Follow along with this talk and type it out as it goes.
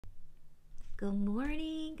Good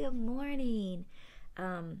morning. Good morning.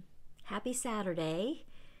 Happy Saturday.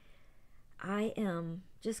 I am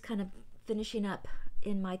just kind of finishing up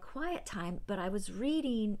in my quiet time, but I was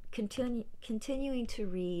reading, continuing to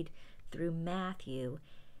read through Matthew,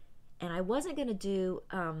 and I wasn't going to do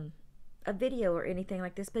a video or anything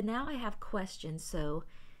like this, but now I have questions, so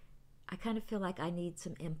I kind of feel like I need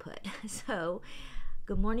some input. So,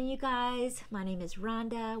 good morning, you guys. My name is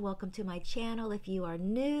Rhonda. Welcome to my channel. If you are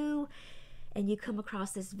new and you come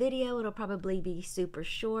across this video, it'll probably be super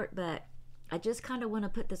short, but I just kind of want to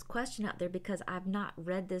put this question out there because I've not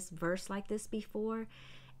read this verse like this before,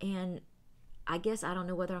 and I guess I don't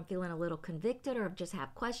know whether I'm feeling a little convicted or just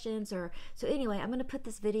have questions, or so anyway, I'm going to put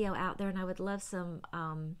this video out there and I would love some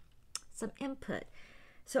input.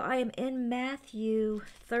 So I am in Matthew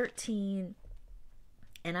 13,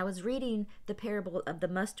 and I was reading the parable of the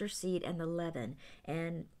mustard seed and the leaven.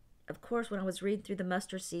 And of course, when I was reading through the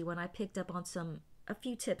mustard seed, when I picked up on a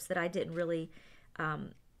few tips that I didn't really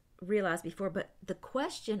realize before, but the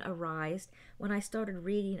question arose when I started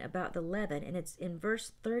reading about the leaven, and it's in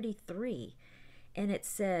verse 33, and it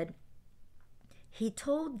said, he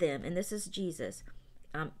told them, and this is Jesus,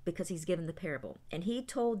 because he's given the parable, and he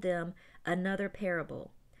told them another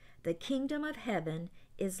parable. The kingdom of heaven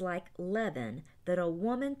is like leaven that a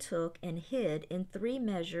woman took and hid in 3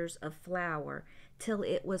 measures of flour till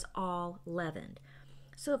it was all leavened.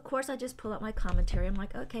 So of course I just pull out my commentary. I'm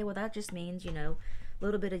like, okay, well that just means, a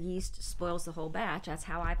little bit of yeast spoils the whole batch. That's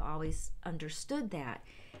how I've always understood that.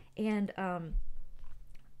 And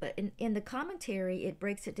but in the commentary, it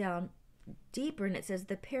breaks it down deeper, and it says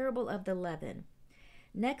the parable of the leaven.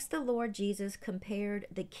 Next, the Lord Jesus compared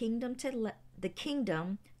the kingdom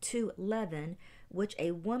to leaven, which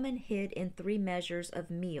a woman hid in 3 measures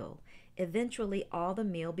of meal. Eventually, all the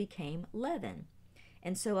meal became leaven.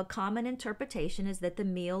 And so a common interpretation is that the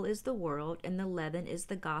meal is the world and the leaven is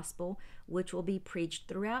the gospel, which will be preached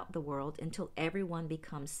throughout the world until everyone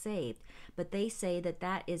becomes saved. But they say that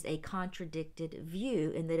that is a contradicted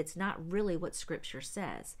view and that it's not really what Scripture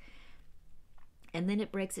says. And then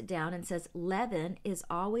it breaks it down and says leaven is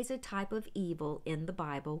always a type of evil in the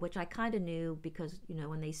Bible, which I kind of knew because,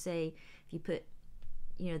 when they say if you put,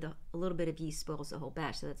 a little bit of yeast spoils the whole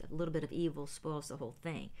batch, so that's a little bit of evil spoils the whole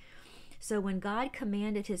thing. So when God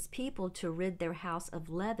commanded his people to rid their house of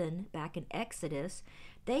leaven back in Exodus,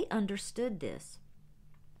 they understood this.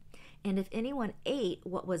 And if anyone ate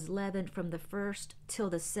what was leavened from the 1st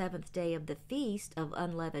till the 7th day of the feast of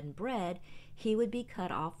unleavened bread, he would be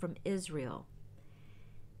cut off from Israel.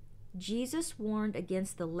 Jesus warned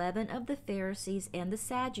against the leaven of the Pharisees and the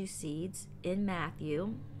Sadducees in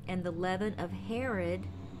Matthew, and the leaven of Herod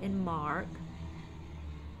in Mark.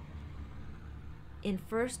 In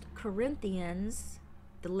 1 Corinthians,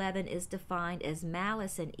 the leaven is defined as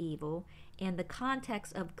malice and evil, and the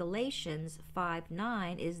context of Galatians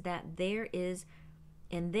 5:9 is that there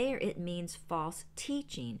it means false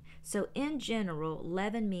teaching. So in general,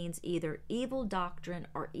 leaven means either evil doctrine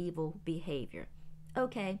or evil behavior.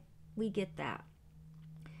 Okay, we get that.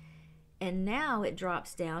 And now it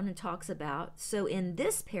drops down and talks about, so in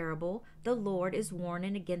this parable, the Lord is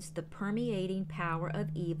warning against the permeating power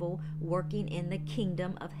of evil working in the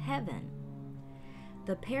kingdom of heaven.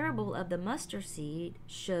 The parable of the mustard seed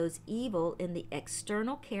shows evil in the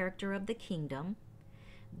external character of the kingdom.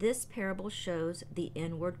 This parable shows the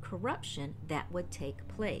inward corruption that would take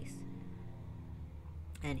place.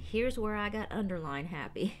 And here's where I got underlined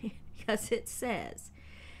happy, because it says,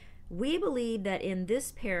 we believe that in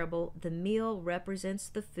this parable, the meal represents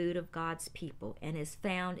the food of God's people and is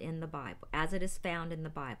found in the Bible, as it is found in the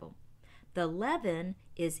Bible. The leaven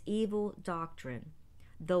is evil doctrine.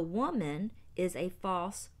 The woman is a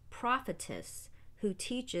false prophetess who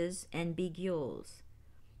teaches and beguiles.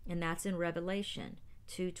 And that's in Revelation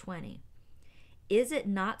 2:20. Is it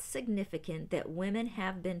not significant that women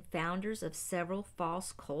have been founders of several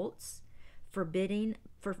false cults, forbidding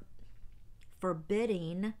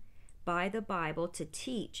by the Bible to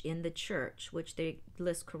teach in the church, which they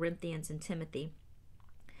list Corinthians and Timothy?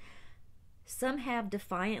 Some have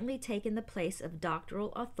defiantly taken the place of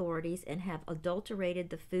doctrinal authorities and have adulterated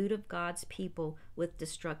the food of God's people with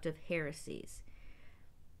destructive heresies.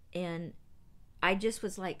 And I just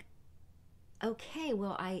was like, okay,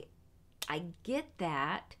 well, I get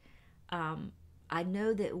that. I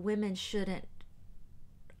know that women shouldn't,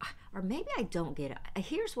 or maybe I don't get it.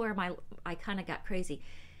 Here's where I kind of got crazy.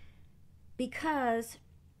 Because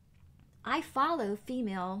I follow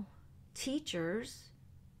female teachers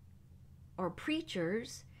or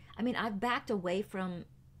preachers. I mean, I've backed away from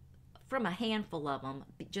a handful of them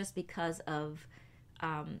just because of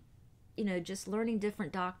just learning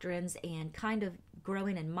different doctrines and kind of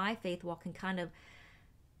growing in my faith walk and kind of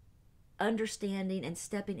understanding and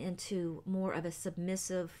stepping into more of a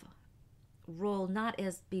submissive role, not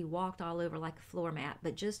as be walked all over like a floor mat,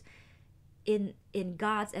 but just in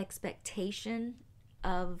God's expectation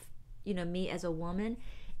of me as a woman.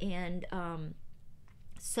 And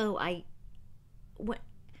so I went,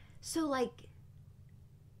 so like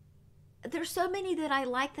there's so many that I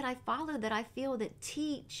like, that I follow, that I feel that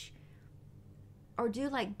teach or do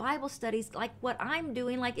like Bible studies like what I'm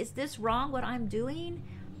doing. Like, is this wrong what I'm doing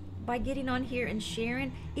by getting on here and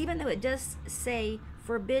sharing? Even though it does say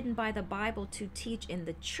forbidden by the Bible to teach in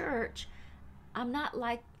the church, I'm not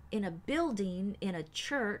like in a building in a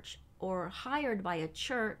church or hired by a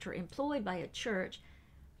church or employed by a church,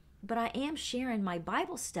 but I am sharing my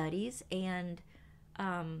Bible studies. And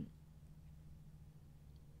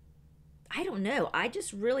I don't know, I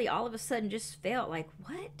just really all of a sudden just felt like,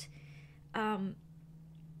 what?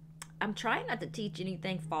 I'm trying not to teach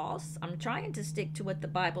anything false. I'm trying to stick to what the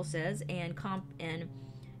Bible says and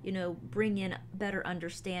bring in better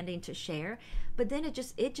understanding to share. But then it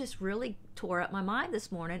just really tore up my mind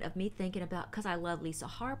this morning of me thinking about, because I love Lisa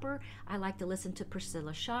Harper. I like to listen to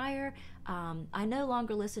Priscilla Shirer. I no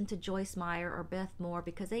longer listen to Joyce Meyer or Beth Moore,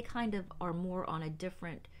 because they kind of are more on a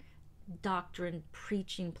different doctrine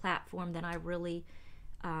preaching platform than I really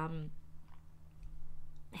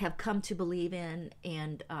have come to believe in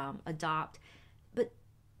and adopt. But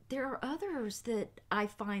there are others that I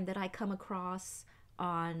find that I come across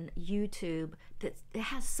on YouTube that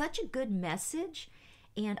has such a good message,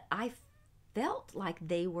 and I felt like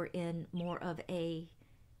they were in more of a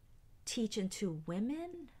teaching to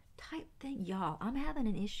women type thing. Y'all, I'm having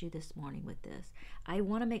an issue this morning with this. I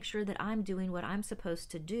want to make sure that I'm doing what I'm supposed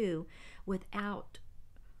to do without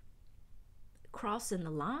crossing the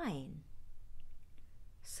line.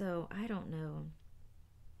 So I don't know.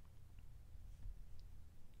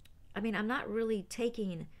 I mean, I'm not really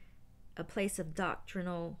taking a place of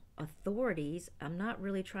doctrinal authorities. I'm not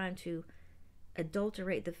really trying to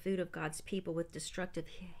adulterate the food of God's people with destructive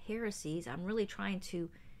heresies. I'm really trying to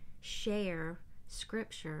share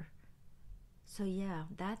scripture. So yeah,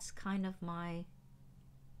 that's kind of my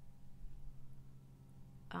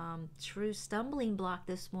true stumbling block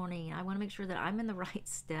this morning. I want to make sure that I'm in the right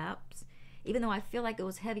steps, even though I feel like it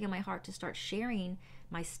was heavy on my heart to start sharing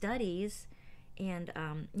my studies and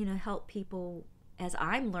help people as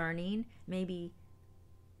I'm learning, maybe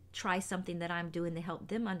try something that I'm doing to help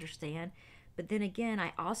them understand. But then again,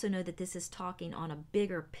 I also know that this is talking on a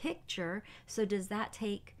bigger picture. So does that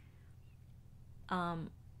take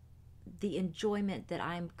the enjoyment that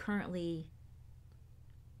I'm currently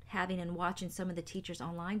having and watching some of the teachers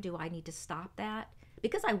online? Do I need to stop that?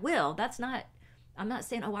 Because I will. I'm not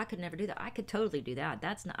saying, oh, I could never do that. I could totally do that.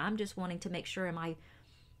 I'm just wanting to make sure, am I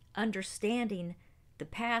understanding the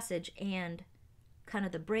passage and kind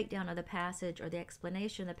of the breakdown of the passage or the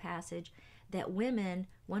explanation of the passage, that women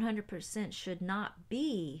 100% should not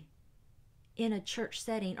be in a church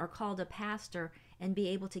setting or called a pastor and be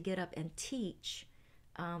able to get up and teach.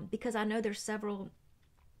 Because I know there's several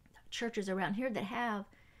churches around here that have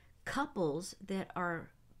couples that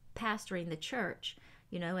are pastoring the church,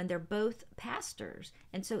 and they're both pastors.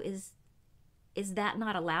 And so is that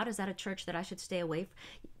not allowed? Is that a church that I should stay away from?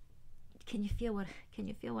 Can you feel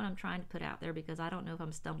what I'm trying to put out there? Because I don't know if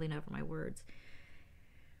I'm stumbling over my words.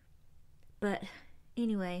 But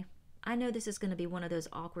anyway, I know this is going to be one of those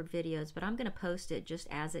awkward videos, but I'm going to post it just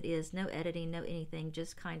as it is. No editing, no anything,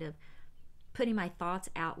 just kind of putting my thoughts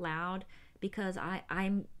out loud, because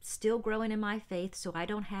I'm still growing in my faith, so I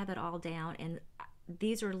don't have it all down. And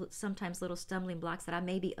these are sometimes little stumbling blocks that I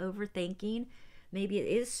may be overthinking. Maybe it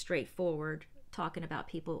is straightforward talking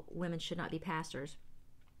about women should not be pastors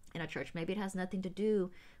in a church. Maybe it has nothing to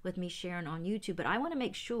do with me sharing on YouTube, but I want to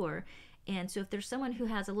make sure. And so if there's someone who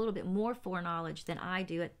has a little bit more foreknowledge than I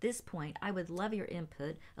do at this point, I would love your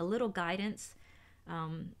input, a little guidance,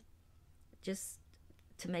 just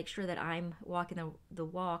to make sure that I'm walking the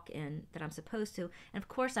walk and that I'm supposed to. And of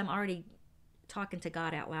course, I'm already talking to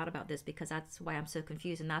God out loud about this, because that's why I'm so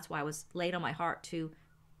confused, and that's why I was laid on my heart to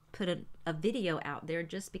put a video out there,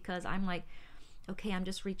 just because I'm like, okay, I'm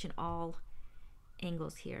just reaching all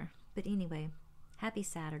angles here. But anyway, happy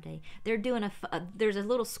Saturday. They're doing there's a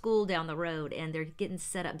little school down the road, and they're getting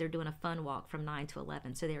set up. They're doing a fun walk from 9 to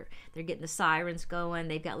 11. So they're getting the sirens going.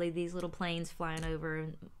 They've got these little planes flying over,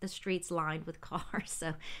 and the streets lined with cars.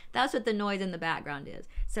 So that's what the noise in the background is.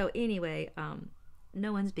 So anyway,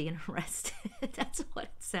 no one's being arrested. That's what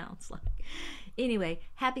it sounds like. Anyway,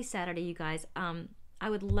 happy Saturday, you guys. I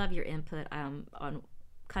would love your input on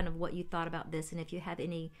kind of what you thought about this, and if you have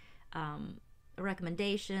any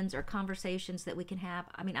recommendations or conversations that we can have.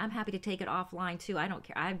 I mean, I'm happy to take it offline too. I don't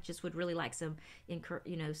care. I just would really like some,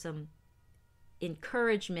 some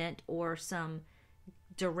encouragement or some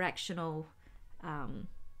directional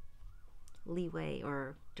leeway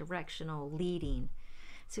or directional leading.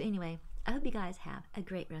 So anyway, I hope you guys have a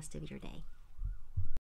great rest of your day.